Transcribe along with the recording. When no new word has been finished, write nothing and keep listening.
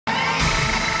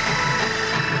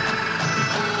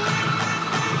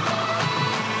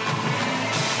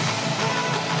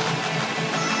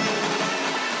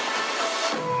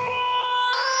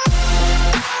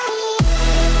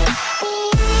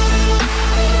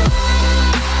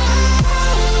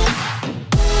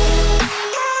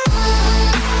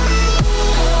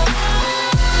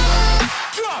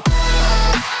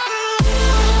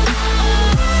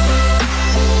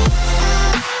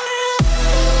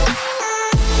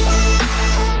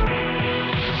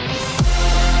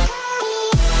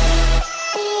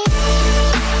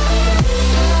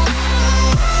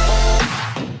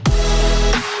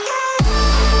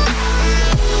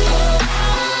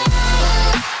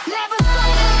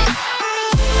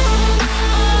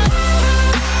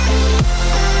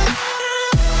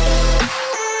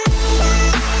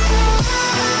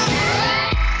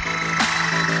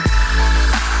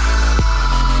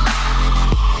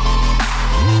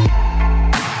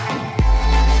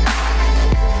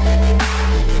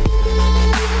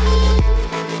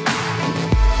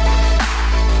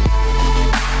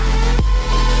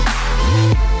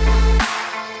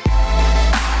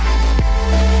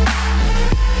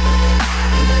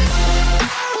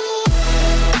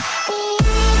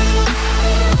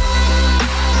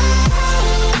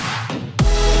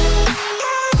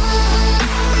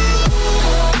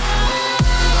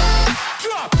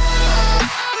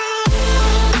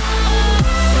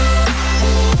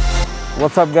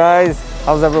What's up guys?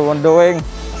 How's everyone doing?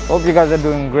 Hope you guys are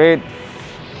doing great.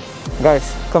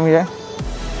 Guys, come here.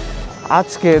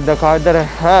 Ajke, the car that I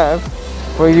have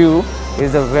for you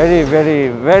is a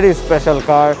very special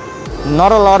car.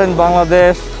 Not a lot in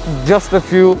Bangladesh, just a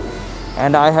few,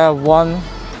 and I have one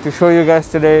to show you guys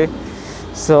today.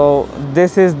 So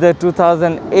this is the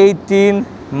 2018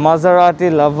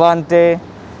 Maserati Levante.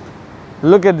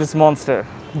 Look at this monster.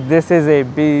 This is a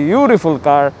beautiful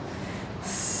car,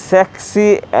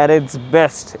 sexy at its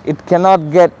best. It cannot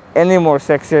get any more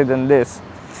sexier than this.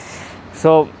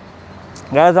 So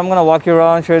guys, I'm gonna walk you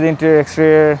around, show you the interior,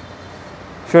 exterior,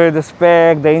 show you the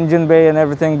spec, the engine bay and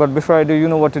everything. But before I do, you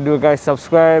know what to do guys.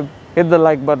 Subscribe, hit the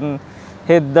like button,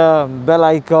 hit the bell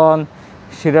icon,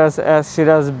 Shiraz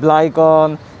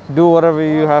icon, do whatever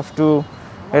you have to.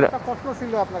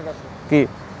 Ki?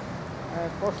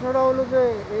 প্রশ্নটা হলো যে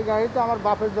এই গাড়িতে আমার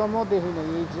বাপের জন্ম দেখি নাই,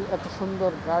 এই যে এত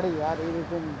সুন্দর গাড়ি আর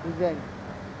এরকম ডিজাইন,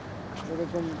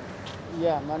 এরকম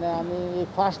মানে আমি এই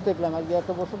ফার্স্ট দেখলাম। আর এত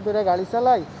বছর ধরে গাড়ি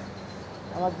চালাই,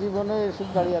 আমার জীবনে এসব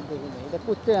গাড়ি আর দেখি নাই। এটা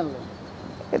করতে আনলেন?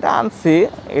 এটা আনছি,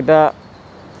 এটা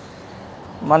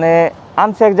মানে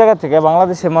আনছি এক জায়গা থেকে,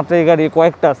 বাংলাদেশে মাত্র এই গাড়ি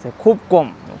কয়েকটা আছে, খুব কম,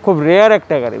 খুব রেয়ার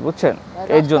একটা গাড়ি, বুঝছেন?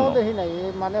 এই জন্য দেখি নাই,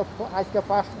 মানে আজকে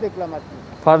ফার্স্ট দেখলাম আর কি।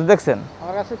 ফার্স্ট দেখছেন?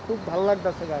 আমার কাছে খুব ভালো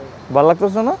লাগতেছে গাড়ি। ভালো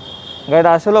লাগতেছে না?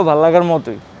 গাড়িটা আসলেও ভালো লাগার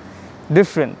মতোই,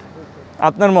 ডিফারেন্ট,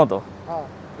 আপনার মতো। হ্যাঁ,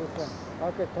 ডিফারেন্ট।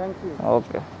 Okay, thank you.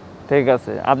 ওকে, ঠিক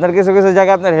আছে। আপনার কিছু কিছু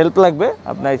জায়গায় আপনার হেল্প লাগবে,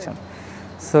 আপনি আইছেন।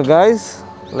 So guys,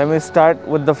 let me start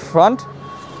with the front.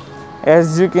 As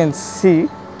you can see,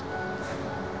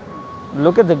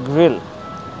 look at the grille,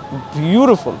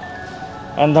 beautiful,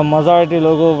 and the Maserati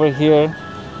logo over here,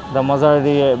 the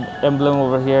Maserati emblem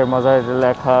over here, Maserati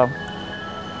lekha,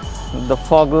 the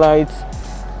fog lights,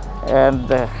 and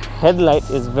the headlight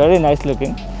is very nice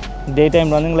looking. Daytime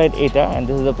running light eta, and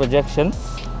this is the projection.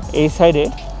 A side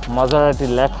Maserati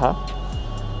lekha.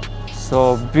 So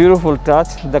beautiful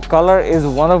touch. The color is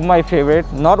one of my favorite,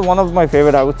 not one of my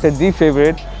favorite, I would say the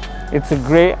favorite. It's a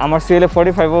gray. Amar CLA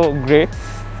 45 gray.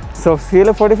 So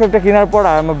CLA 45 ta kinar por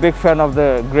I am a big fan of the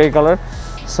gray color.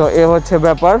 So e hocche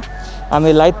ব্যাপার। আমি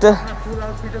লাইটটা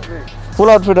ফুল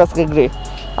outfit আজকে grey,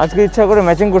 আজকে ইচ্ছা করে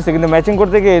matching করছি, কিন্তু matching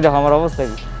করতে গিয়ে এই দেখো আমার অবস্থা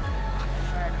কি।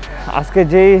 আজকে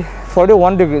যেই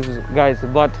 41 degrees guys,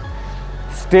 but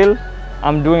still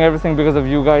I'm doing everything because of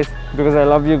you guys, because I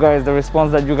love you guys. The response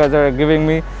that you guys are giving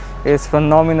me is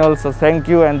phenomenal, so thank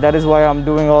you. And that is why I'm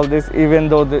doing all this, even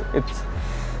though it's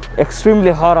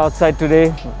extremely hot outside today.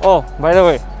 Oh, by the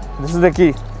way, this is the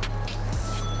key.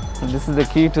 This is the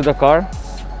key to the car.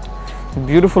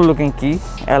 Beautiful looking key,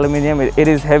 aluminium. It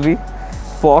is heavy,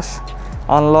 posh.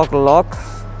 Unlock, lock,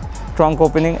 trunk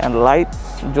opening and light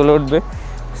jole utbe.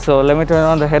 So let me turn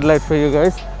on the headlight for you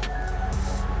guys.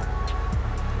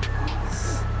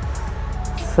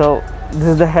 So this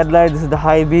is the headlight, this is the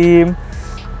high beam,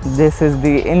 this is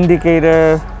the indicator,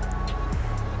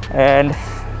 and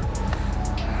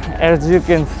as you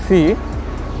can see,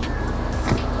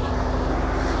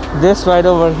 this right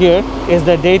over here is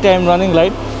the daytime running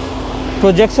light.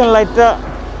 Projection light ta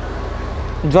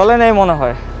jole nai mone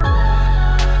hoy.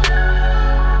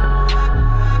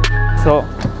 So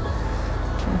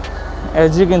as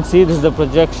you can see, this is the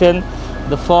projection,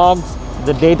 the fogs,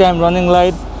 the daytime running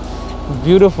light.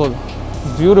 Beautiful,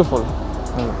 beautiful.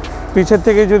 পিছের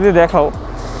থেকে যদি দেখাও,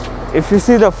 if you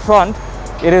see the front,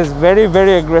 it is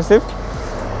very aggressive.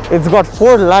 It's got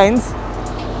 4 lines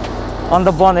on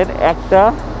the bonnet, একটা,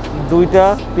 দুইটা,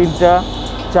 তিনটা,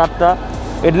 চারটা.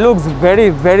 It looks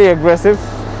very aggressive.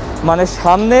 মানে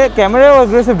সামনে ক্যামেরাও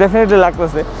aggressive definitely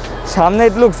লাগতেছে, সামনে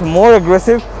it looks more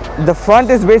aggressive. The front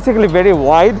is basically very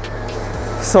wide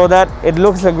so that it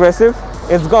looks aggressive.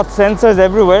 It's got sensors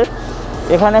everywhere.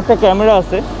 এখানে একটা ক্যামেরা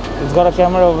আছে, it's got a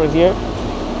camera over here,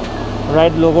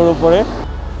 right logo উপরে.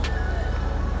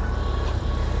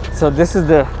 So this is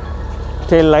the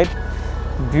tail light,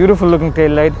 beautiful looking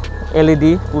tail light, LED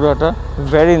পুরোটা,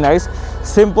 very nice,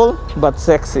 simple but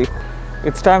sexy.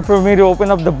 It's time for me to open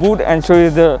up the boot and show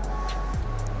you the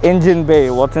engine bay,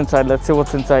 what's inside. Let's see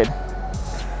what's inside.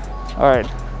 All right,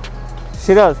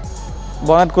 Shiraz,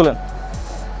 bonnet খুলেন.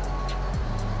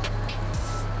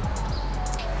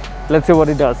 Let's see what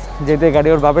it does. যেতে গাড়ি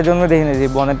ওর বাপের জন্য দেখি না যে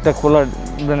বনেটটা খোলার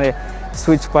মানে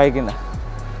সুইচ পায় কিনা।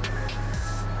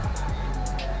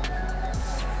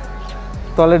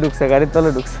 তলে ঢুকছে, গাড়ির তলে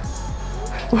ঢুকছে,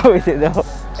 ওই যে দেখো।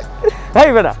 এই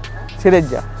বেটা ছেড়ে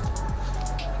যা,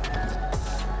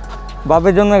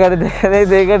 বাপের জন্য গাড়ি দেখে দেয়,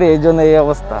 এই গাড়ি এই জন্য এই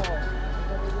অবস্থা।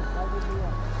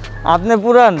 আপনি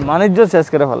পুরান বাণিজ্য শেষ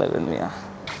করে ফেলাবেন মিয়া।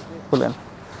 খুলেন,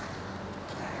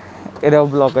 এটাও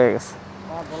ব্লক হয়ে গেছে,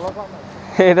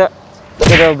 এটা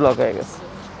এটাও ব্লক হয়ে গেছে।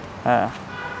 হ্যাঁ,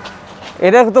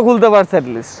 এটা তো খুলতে পারছে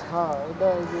অ্যাটলিস্ট। হ্যাঁ এটা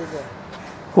এই যে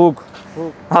হুক,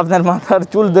 হুক আপনার মাথার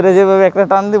চুল ধরে যেভাবে একটা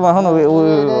টান দিব এখন ওই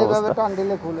এইভাবে অবস্থা। টান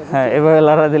দিলে খুলে। হ্যাঁ, এভাবে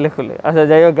লাড়া দিলে খুলে। আচ্ছা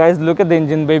যাই হোক guys, look at the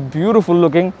engine, ভাই beautiful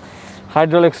looking,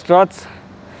 hydraulic স্ট্রাটস,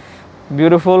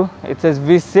 beautiful. It Sage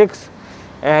V6,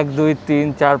 1 2 3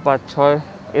 4 5 6.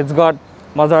 It's got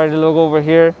Maserati logo over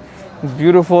here,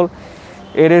 beautiful.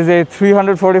 It is a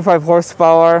 345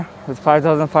 horsepower with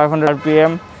 5,500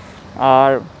 RPM.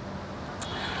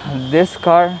 This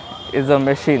car is a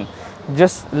machine.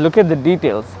 Just look at the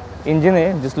details. Engine,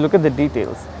 just look at the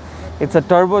details. It's a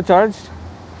turbocharged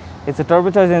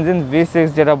engine, V6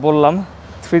 যেটা বললাম,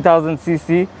 3000 cc,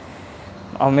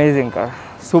 amazing car,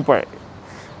 super.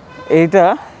 এইটা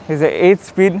is a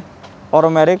 8-speed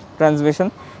automatic transmission.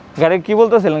 গাড়ি কি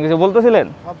বলতেছিলেন, কিছু বলতেছিলেন?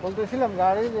 বলতেছিলাম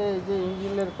গাড়ির এই যে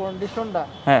ইঞ্জিনের কন্ডিশনটা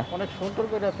হ্যাঁ, অনেক সুন্দর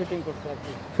করে ফিটিং করছে আর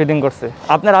কি। ফিটিং করছে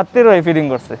আপনার আত্মীয়রাই ফিটিং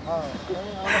করছে? হ্যাঁ অনেক সুন্দর।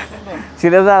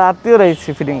 সিরাজের আত্মীয়রাই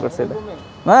ফিটিং করছে এটা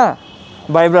না,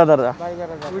 ভাই ব্রাদাররা,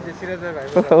 ওই যে সিরাজের ভাই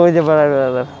ওই যে ভাই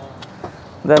ব্রাদার।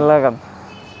 দেন লাগান,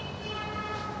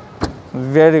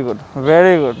 ভেরি গুড,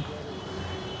 ভেরি গুড।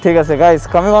 ঠিক আছে guys,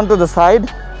 coming on to the side,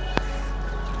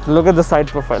 look at the side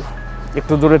profile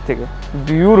একটু দূরের থেকে,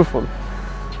 beautiful.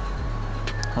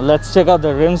 Let's check out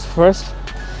the rims first.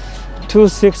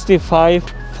 265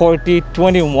 40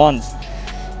 21s.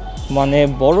 মানে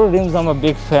বড় rims, I'm a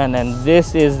big fan, and this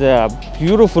is the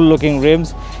beautiful looking rims.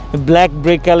 Black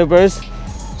brake calipers,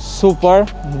 super.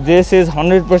 This is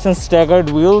 100% staggered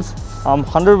wheels, I'm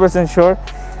 100% sure.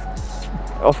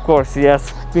 Of course, yes.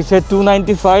 পিছে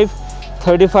 295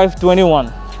 35 21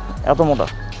 এত মোটা।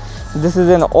 This is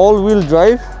an all-wheel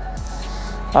drive.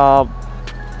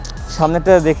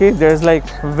 সামনেটা দেখি, there is like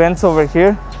vents over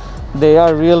here, they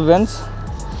are real vents.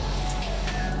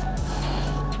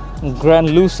 Gran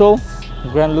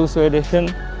Lusso edition,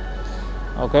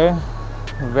 okay,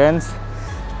 vents.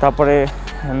 তারপরে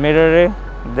মিররে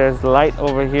there's light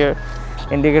over here,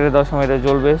 indicator দেওয়ার সময় এটা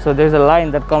জ্বলবে, so there's a line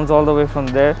that comes all the way from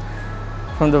there,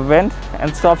 from the vent, and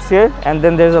stops here, and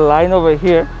then there's a line over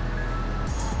here,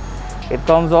 it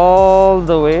comes all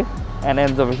the way and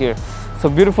ends over here. So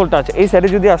beautiful touch. এই সাইডে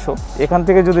যদি আসো, এখান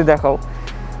থেকে যদি দেখাও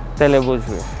তাহলে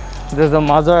বুঝবে। There's a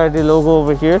Maserati logo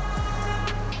over here,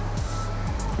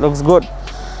 looks good.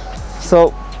 So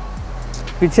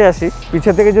পিছে আসি,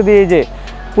 পিছে থেকে যদি এই যে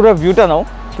পুরো ভিউটা নাও,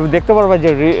 তুমি দেখতে পারবা যে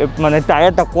মানে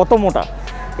টায়ারটা কত মোটা।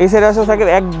 এই সাইডে আসো সাইকেল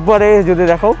একবারে যদি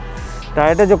দেখাও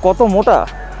টায়ারটা যে কত মোটা।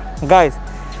 Guys,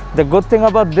 the good thing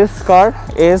about this car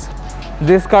is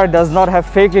this car does not have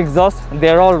fake exhaust, they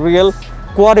are all real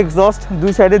quad exhaust,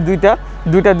 দুই সাইডে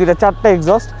দুইটা চারটা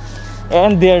exhaust,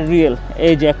 and they are real.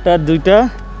 এই যে একটা দুইটা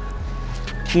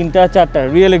তিনটা চারটা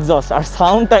রিয়েল exhaust, আর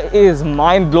সাউন্ডটা is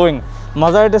mind blowing.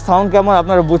 Maserati's sound কেমন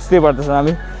আপনারা বুঝতেই পারতেছেন,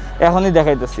 আমি এখনই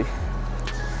দেখাইতেছি।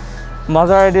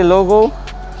 Maserati logo,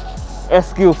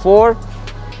 SQ4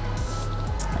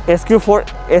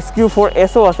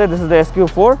 SO আছে, this is the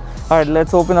SQ4. Alright,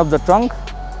 let's open up the trunk.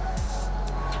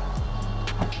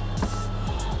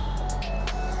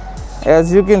 As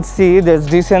you can see, there's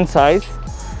decent size,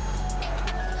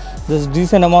 there's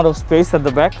decent amount of space at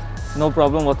the back, no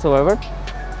problem whatsoever.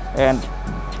 And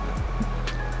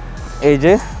AJ,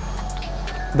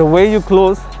 the way you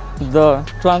close the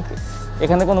trunk,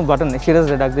 এখানে কোনো button নেই।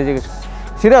 সিরাজে ডাক দিয়ে জিজ্ঞেস,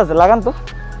 সিরাজ লাগান তো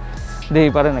দেখি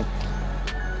পারে নাকি।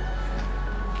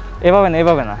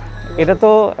 এভাবে না, এটা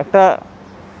তো একটা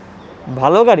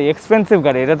ভালো গাড়ি, এক্সপেন্সিভ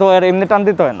গাড়ি, এটা তো আর এমনি টান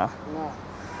দিতে হয় না।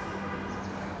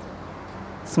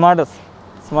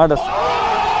 স্মার্টাস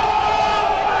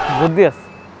বুদ্ধি আছে,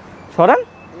 সরেন।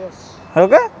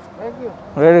 ওকে,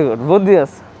 ভেরি গুড, বুদ্ধি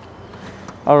আছে।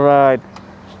 অলরাইট,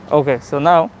 ওকে, সো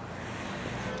নাও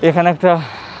এখানে একটা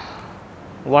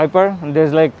wiper, there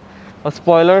is like a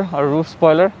spoiler R roof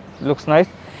spoiler, looks nice.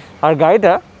 আর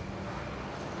গাড়িটা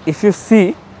ইফ ইউ সি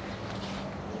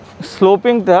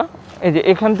স্লোপিংটা, এই যে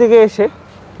এখান থেকে এসে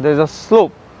দেয়ার ইজ আ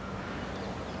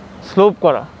স্লোপ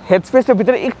করা, হেড স্পেসটার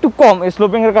ভিতরে একটু কম এই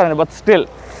স্লোপিংয়ের কারণে, বাট স্টিল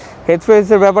হেড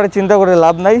স্পেসের ব্যাপারে চিন্তা করে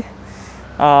লাভ নাই।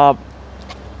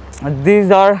 These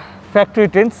are factory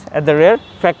tints at the rear,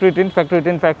 factory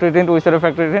tint, ওই সাইডে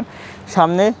factory tint,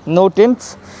 সামনে no tints.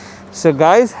 So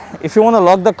guys, if you want to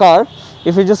lock the car,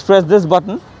 if you just press this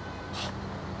button,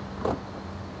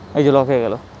 এই যে লক হয়ে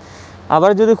গেল।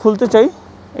 আবার যদি খুলতে চাই,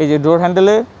 এই যে ডোর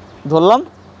হ্যান্ডেলে ধরলাম,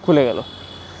 খুলে গেল,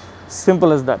 simple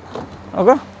age that.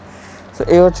 Okay, so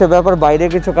এই হচ্ছে ব্যাপার। বাইরে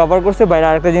কিছু কভার করছে, বাইরে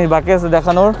আরেকটা জিনিস বাকি আছে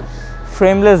দেখানোর,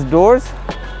 ফ্রেমলেস ডোরস,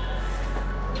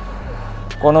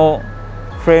 কোনো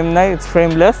ফ্রেম নাই, it's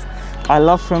frameless. I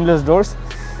love frameless doors.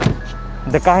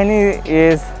 The kahini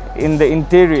is in the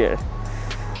interior.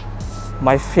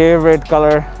 My favorite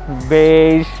color,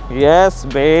 beige. Yes,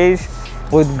 beige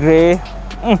with gray.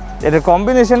 The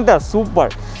combination is super.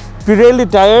 Pirelli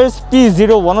tires,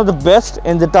 P0, one of the best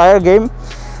in the tire game.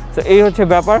 So এই হচ্ছে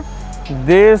ব্যাপার।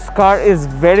 This car is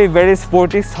very very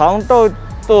sporty. Soundটাও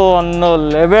তো অন্য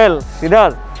level.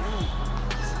 Siraj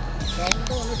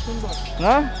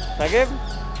না সাকিব,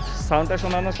 সাউন্ডটা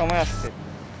শোনানোর সময় আসছে।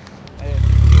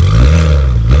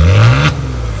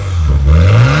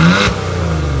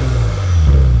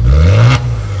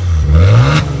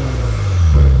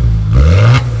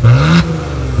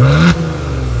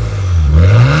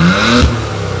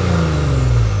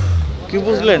 কি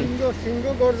বুঝলেন?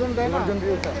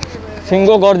 সিংহ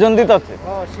গর্জন দিতেছে।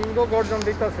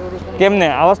 কেমনে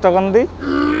আওয়াজটা কোন দিই?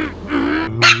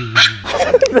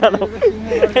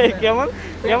 কেমন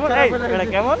কেমন এটা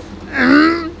কেমন?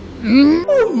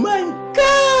 Oh my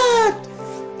god!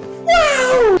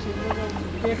 Wow!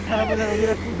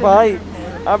 ভাই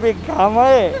আমি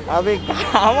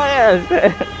ঘামায় আছে।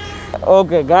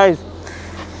 Okay guys,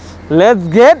 let's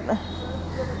get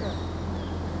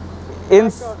in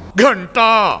ঘন্টা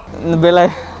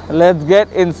বেলায়। Let's get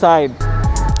inside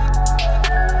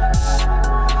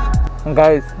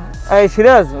guys. Hey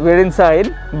Shiraz, we're inside,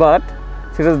 but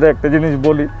Shiraz the একটা জিনিস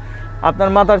বলি, আপনার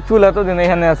মাথার চুল এতদিন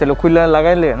এখানে আছিল, খুলে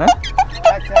লাগাইলে না?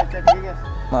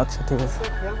 আচ্ছা ঠিক আছে,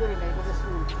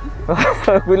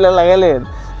 খুলে লাগাইলেন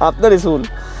আপনারই চুল।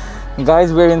 Guys,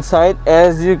 we're inside.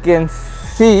 As you can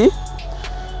see,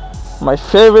 my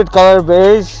favorite color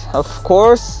beige, of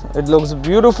course. It looks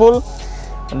beautiful.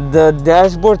 The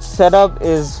dashboard setup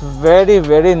is very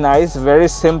very nice, very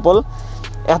simple.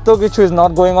 Eto kichu is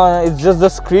not going on, it's just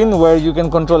the screen where you can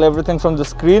control everything from the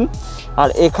screen. Ar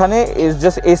ekhane is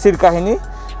just AC er kahini,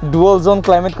 dual zone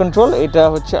climate control. Eta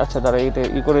hocche acha dara eta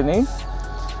I kore nei.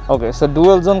 Okay, so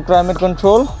dual zone climate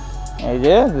control. Ei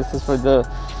je, this is for the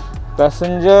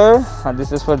passenger and this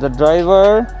is for the driver.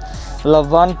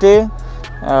 Levante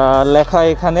লেখা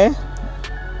এখানে।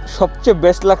 সবচেয়ে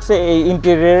best লাগছে এই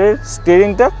ইন্টেরিয়রের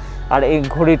স্টিয়ারিংটা আর এই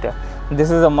ঘড়িটা। This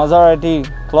is a মাজারাটি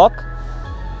clock.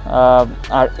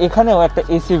 আর এখানেও একটা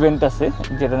AC vent আছে,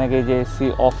 যেটা নাকি যে এসি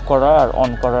অফ করা আর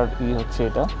অন করার হচ্ছে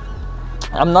এটা।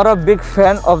 I am not a big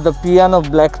fan of the piano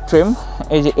black trim.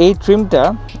 এই যে এই ট্রিমটা,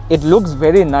 it looks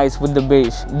very nice with the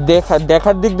base.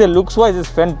 দেখার দিক দিয়ে looks wise is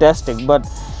fantastic, but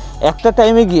একটা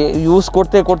টাইমে গিয়ে ইউজ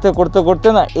করতে করতে করতে করতে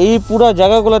না এই পুরো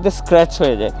জায়গাগুলোতে স্ক্র্যাচ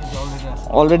হয়ে যায়।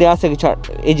 অলরেডি আছে কিছু।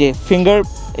 এই যে ফিঙ্গার,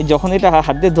 যখন এটা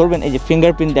হাত দিয়ে ধরবেন এই যে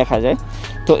ফিঙ্গারপ্রিন্ট দেখা যায়।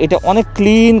 তো এটা অনেক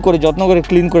ক্লিন করে, যত্ন করে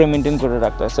ক্লিন করে মেনটেন করে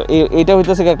রাখতে হয়। সো এইটা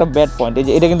হইতেছে একটা ব্যাড পয়েন্ট। এই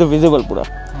যে এটা কিন্তু ভিজিবল পুরো,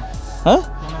 হ্যাঁ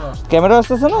ক্যামেরা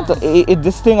আসতেছে না, তো এই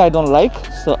this thing I don't like.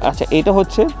 So আচ্ছা, এইটা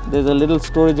হচ্ছে there is a little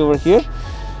storage over here,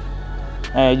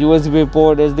 USB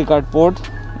port, SD card port.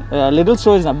 Little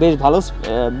storage না, বেশ ভালো,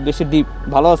 বেশি ডিপ,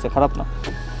 ভালো আছে, খারাপ না।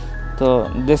 তো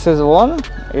দিস ইজ ওয়ান।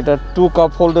 এটা 2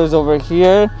 cup holders over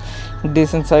here,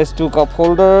 dissent size 2 cup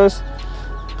holders.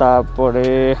 তারপরে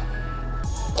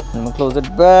ক্লোজ ইট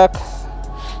ব্যাক,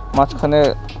 মাঝখানে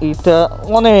এইটা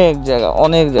অনেক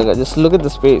জায়গা, just look at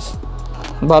the space.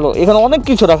 ভালো, এখানে অনেক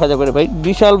কিছু রাখা যাবে রে ভাই,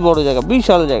 বিশাল বড় জায়গা,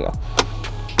 বিশাল জায়গা।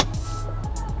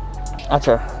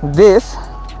 আচ্ছা,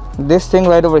 this thing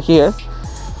right over here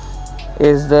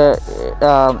is the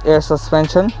air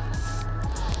suspension.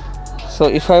 So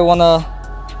if I wanna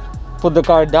put the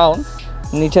car down,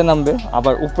 নিচে নামবে,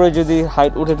 আবার উপরে যদি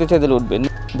হাইট উঠাতে চাই তাহলে উঠবে।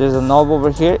 there is a knob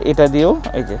over here, এটা দিয়েও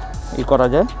এই যে করা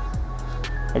যায়,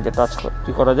 এই যে টাচ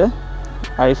করা যায়।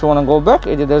 আর if you wanna go back,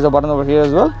 এই যে there is a button over here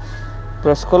as well,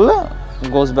 press করলে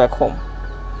goes back home.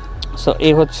 So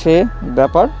এই হচ্ছে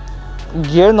ব্যাপার।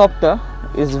 Gear নবটা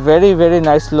is very very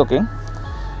nice looking,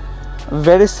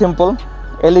 very simple,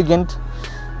 elegant.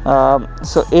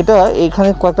 So এটা এখানে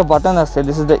কয়েকটা বাটন আছে।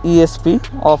 this is the ESP,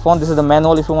 off on, this is the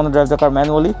manual if you want to drive the car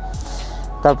manually.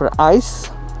 তারপর আইস,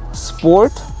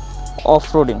 sport, off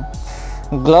roading.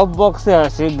 Glove বক্সে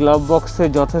আসি, glove বক্সে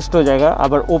যথেষ্ট জায়গা,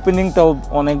 আবার ওপেনিংটাও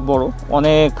অনেক বড়,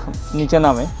 অনেক নিচে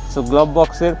নামে। সো গ্লাভ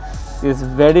বক্সের ইজ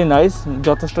ভেরি নাইস,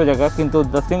 যথেষ্ট জায়গা। কিন্তু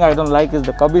the thing I don't like is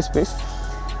the Kabhi space.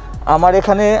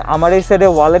 আমার এই সাইডে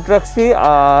ওয়ালেট রাখছি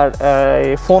আর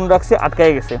ফোন রাখছি,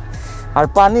 আটকাই গেছে। আর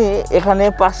পানি এখানে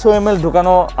 500 ml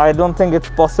ঢুকানো, I don't think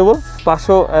it's possible.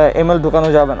 500 ml ঢুকানো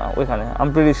যাবে না ওইখানে, I am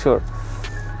pretty sure.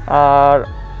 R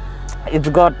it's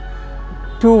goat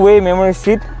 2-way memory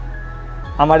seat.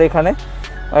 আমার এখানে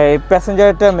এই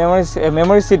প্যাসেঞ্জারটা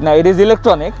মেমোরি সিট না, ইট ইজ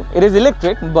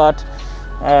ইলেকট্রিক, বাট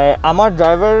আমার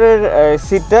ড্রাইভারের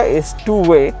সিটটা is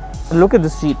 2-way। Look at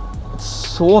the seat,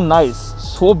 so nice,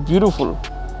 so beautiful,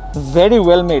 very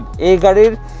well made. এই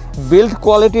গাড়ির build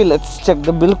quality, let's check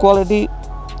the build quality,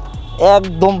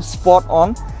 একদম spot on,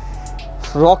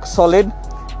 rock solid.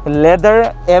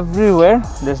 leather everywhere,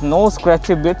 there's no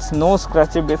scratchy bits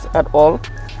at all,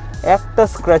 একটা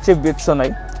scratchy bits ও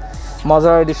নাই.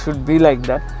 Maserati should be like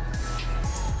that.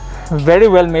 Very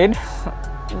well made.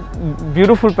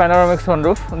 Beautiful panoramic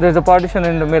sunroof. There's a partition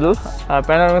in the middle.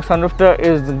 Panoramic sunroof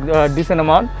is decent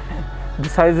amount. The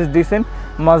size is decent.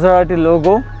 Maserati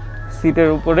logo সিটের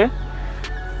উপরে,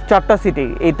 4টা সিটে,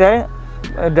 এইটায়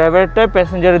ড্রাইভারটায়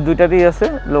প্যাসেঞ্জারের 2টাতেই আছে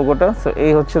লোগোটা. So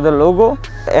এই হচ্ছে the logo.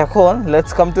 এখন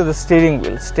let's come to the steering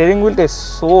wheel. Steering হুইলটা is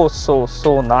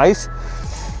so nice.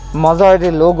 Maserati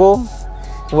logo.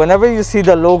 Whenever you see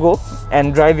the logo and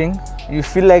driving, you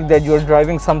feel like that you're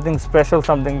driving something special,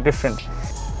 something different.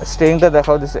 Steeringটা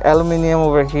দেখাও. This is aluminium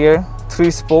over here,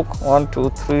 3 spoke, 1 2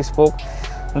 3 spoke.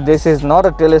 This is not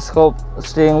a telescope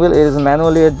steering wheel, it is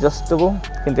manually adjustable,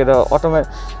 কিন্তু এটা automatic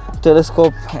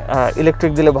telescope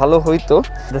electric দিলে ভালো হইতো.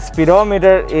 The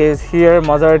speedometer is here,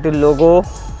 Maserati logo,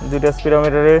 দুইটা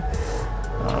speedometer A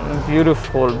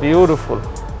beautiful.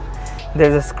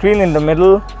 There's a screen in the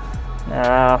middle.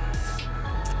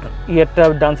 এটা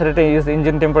ডান সাইডে is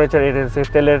engine temperature, it is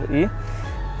তেলের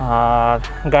আর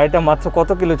গাড়িটা মাত্র কত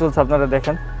কিলো চলছে আপনারা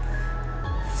দেখেন.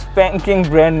 Spanking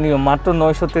brand new, মাত্র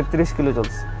 933 কিলো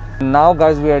চলছে. Now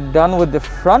guys, we are done with the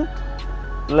front.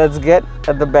 Let's get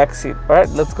at the back seat. Alright,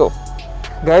 let's go.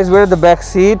 Guys, we're at the back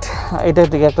seat. এটা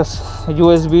থেকে একটা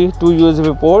USB, 2 USB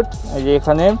port, এই যে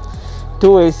এখানে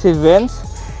 2 AC vents.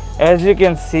 As you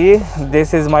can see, this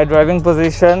is my driving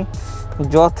position.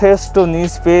 যথেষ্ট knee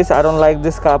space. I don't like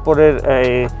this কাপড়ের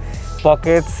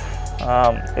pockets.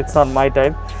 It's not my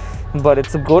type, but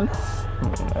it's good.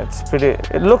 It's pretty,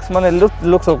 it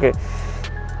looks okay.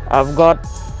 I've got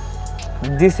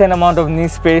decent amount of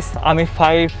knee space. আমি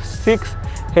 5'6"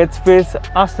 head space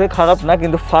আছে, খারাপ না,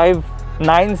 কিন্তু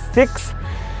 5'9'6"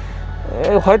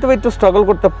 হয়তো একটু struggle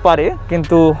করতে পারে,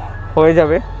 কিন্তু হয়ে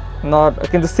যাবে. নট,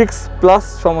 কিন্তু 6+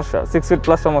 সমস্যা, 6 feet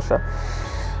plus সমস্যা.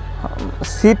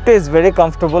 সিটটা is very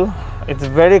comfortable. It's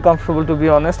very comfortable, to be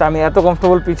honest. আমি এত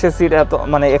কমফর্টেবল পিছে সিট এত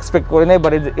মানে এক্সপেক্ট করি নাই,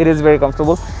 but it is very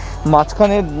comfortable.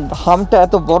 মাঝখানে হামটা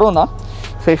এত বড় না,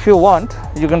 so if you want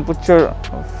you can put your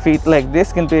feet like this,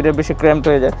 কিন্তু এটা বেশি ক্র্যাম্পড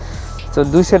হয়ে যায়. সো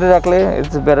দুই সাইডে রাখলে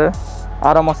it's better,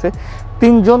 আরাম আছে.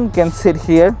 3 জন ক্যান সিট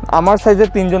হিয়ার. আমার সাইজে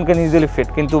 3 জন ক্যান ইজিলি ফিট,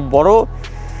 কিন্তু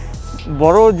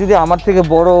বড় যদি আমার থেকে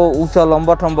বড় উঁচা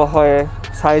লম্বা টম্বা হয়,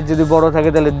 সাইজ যদি বড় থাকে,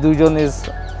 তাহলে 2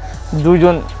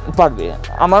 জন পারবে,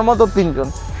 আমার মতো 3 জন.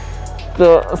 তো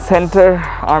সেন্টার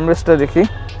আর্মরেস্টটা দেখি.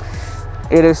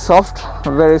 It is soft,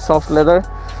 very soft leather.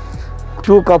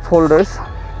 2 cup holders.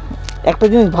 একটা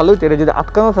জিনিস ভালোই, এটা যদি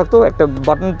আটকানো থাকতো, একটা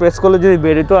বাটন প্রেস করলে যদি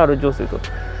বেরিত আরও জোস হতো.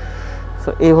 সো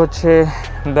এই হচ্ছে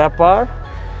ব্যাপার.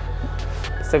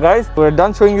 So guys, we're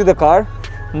done showing you the car.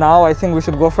 Now I think we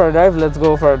should go for a drive. Let's go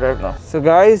for a drive now. So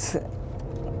guys,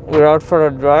 we're out for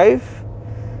a drive.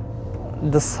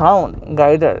 The sound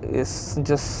guider is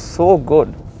just so good.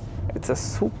 It's a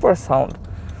super sound.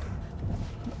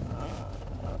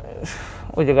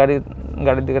 ওই যে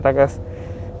গাড়ির দিকে তাকাস.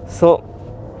 So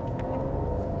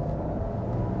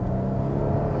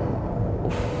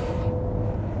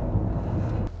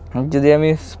যদি আমি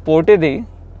স্পোর্টে দিই,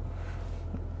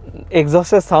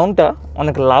 এক্সস্টের সাউন্ডটা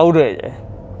অনেক loud হয়ে যায়.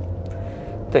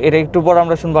 তো এটা একটু পর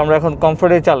আমরা শুনবো. আমরা এখন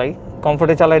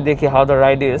কমফোর্টে চালাই দেখি how the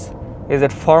ride is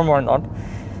it firm or not.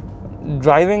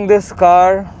 Driving this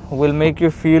car will make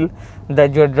you feel that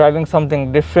you're driving something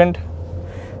different.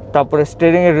 তারপরে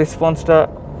স্টিয়ারিং এর রেসপন্সটা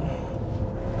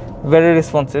ভেরি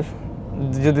রেসপন্সিভ.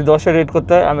 যদি 10 রেট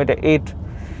করতে হয়, আমি এটা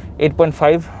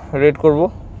 8.5 রেট করব.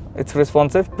 It's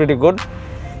responsive, pretty good.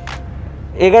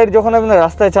 এই গাড়ি যখন আপনি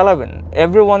রাস্তায় চালাবেন,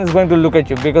 everyone is going to look at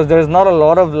U, because there is not a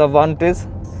lot of লেভান্টেজ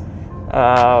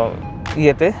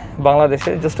ইয়েতে,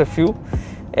 বাংলাদেশে, জাস্ট আ ফিউ.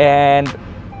 অ্যান্ড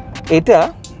এটা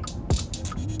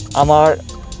আমার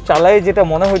চালাই যেটা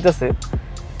মনে হইতেছে,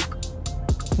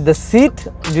 দ্য সিট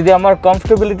যদি আমার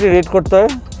কমফর্টেবিলিটি রেট করতে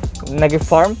হয় নাকি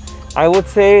ফার্ম, আই উড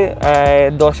সে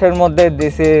 10-এর মধ্যে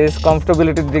দিস ইজ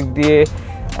কমফর্টেবিলিটির দিক দিয়ে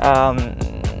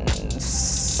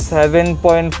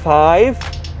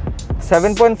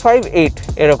 7.5-8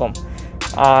 এরকম.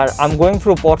 আর I am going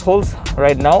through পটহোলস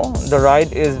right now. The ride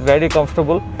is very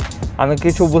comfortable. আমি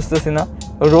কিছু বুঝতেছি না.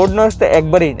 রোড নয়েজ তো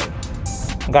একবারেই নেই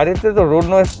গাড়িতে, তো রোড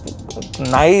নয়েজ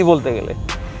নাই বলতে গেলে.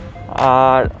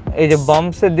 আর এই যে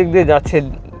বাম্পসের দিক দিয়ে যাচ্ছে,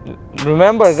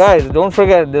 remember guys, don't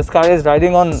forget this car is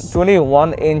riding on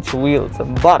 21-inch wheels,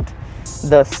 but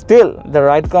the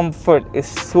ride comfort is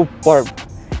superb.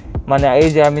 মানে এই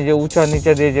যে আমি যে উঁচা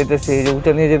নিচে দিয়ে যেতেছি, এই যে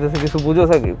উঁচা নিয়ে যেতেছি, কিছু বুঝো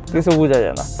থাকি, কিছু বোঝা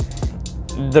যায় না.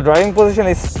 The driving position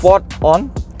is spot on,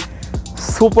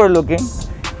 super looking.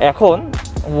 এখন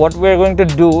what we are going to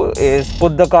do is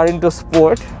put the car into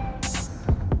sport.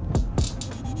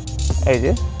 এই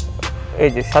যে এই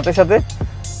যে সাথে সাথে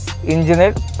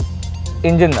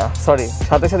ইঞ্জিন না সরি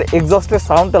সাথে সাথে এক্সস্টের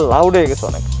সাউন্ডটা লাউড হয়ে গেছে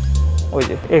অনেক, ওই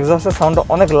যে এক্সস্টের সাউন্ডটা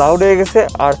অনেক লাউড হয়ে গেছে,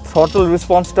 আর থ্রটল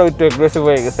রেসপন্সটাও একটু অ্যাগ্রেসিভ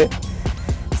হয়ে গেছে,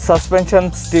 সাসপেনশন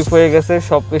স্টিফ হয়ে গেছে,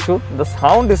 সব কিছু। The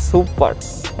sound is super.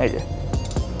 এই যে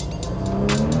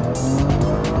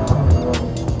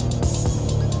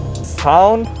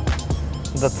sound,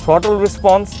 the throttle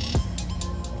response,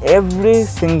 every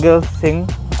single thing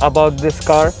about this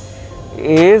car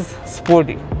is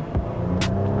sporty.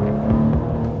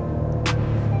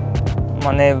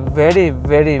 মানে very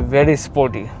very very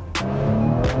sporty.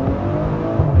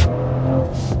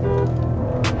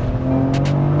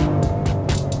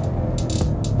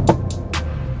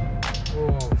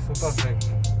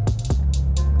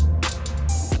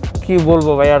 কি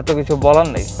বলবো ভাই, আর তো কিছু বলার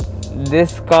নেই।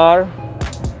 This car,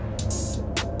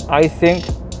 I think,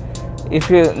 if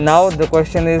you now the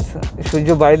question is, should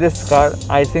you buy this car?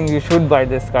 I think you should buy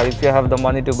this car if you have the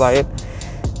money to buy it.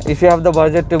 If you have the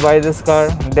budget to buy this car,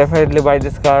 definitely buy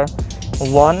this car.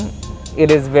 One, it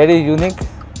is very unique.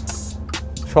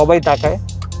 সবাই তাকায়।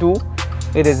 Two,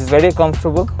 it is very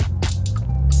comfortable.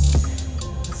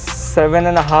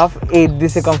 7.5, 8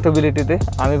 দিছে কমফর্টেবিলিটিতে।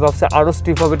 আমি ভাবছি আরও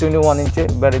স্টিফ হবে 21 ইঞ্চে,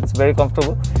 but it's very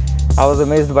comfortable. I was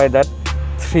amazed by that.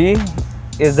 3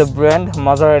 is the brand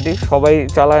Maserati, সবাই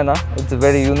চালায় না, it's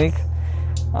very unique.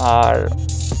 আর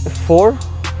 4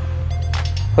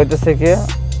 হইতেছে কি,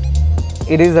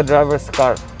 it is a driver's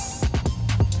car.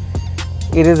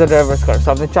 It is a driver's car. So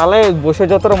আপনি চালায় বসে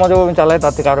যতটা মজা পাবেন, চালায়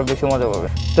তার থেকে আরও বেশি মজা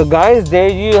পাবেন। So guys,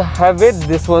 there you have it.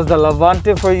 This was the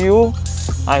Levante for you.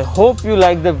 I hope you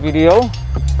liked the video.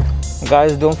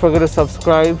 Guys, don't forget to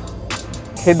subscribe,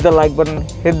 hit the like button,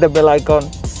 hit the bell icon,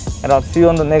 and I'll see you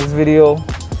on the next video.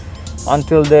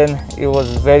 Until then, it was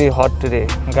very hot today,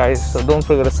 guys, so don't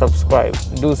forget to subscribe.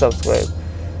 Do subscribe,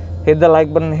 hit the like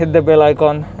button, hit the bell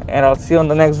icon, and I'll see you on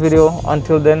the next video.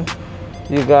 Until then,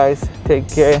 you guys take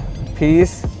care,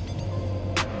 peace,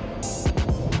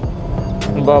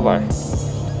 bye bye.